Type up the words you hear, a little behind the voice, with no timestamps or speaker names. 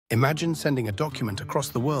Imagine sending a document across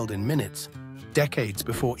the world in minutes, decades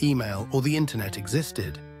before email or the internet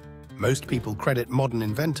existed. Most people credit modern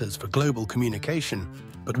inventors for global communication,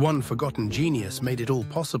 but one forgotten genius made it all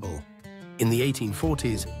possible. In the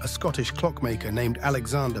 1840s, a Scottish clockmaker named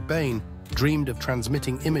Alexander Bain dreamed of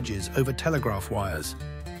transmitting images over telegraph wires.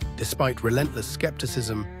 Despite relentless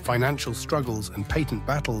skepticism, financial struggles, and patent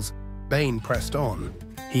battles, Bain pressed on.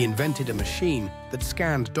 He invented a machine that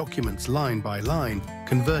scanned documents line by line,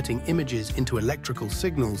 converting images into electrical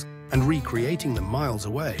signals and recreating them miles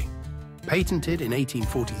away. Patented in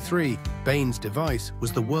 1843, Bain's device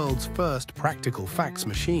was the world's first practical fax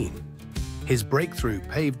machine. His breakthrough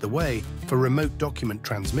paved the way for remote document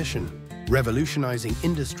transmission, revolutionizing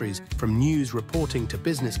industries from news reporting to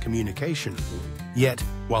business communication. Yet,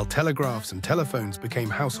 while telegraphs and telephones became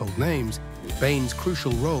household names, Bain's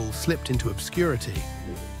crucial role slipped into obscurity.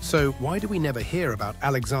 So why do we never hear about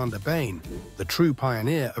Alexander Bain, the true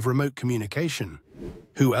pioneer of remote communication?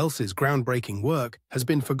 Who else's groundbreaking work has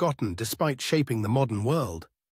been forgotten despite shaping the modern world?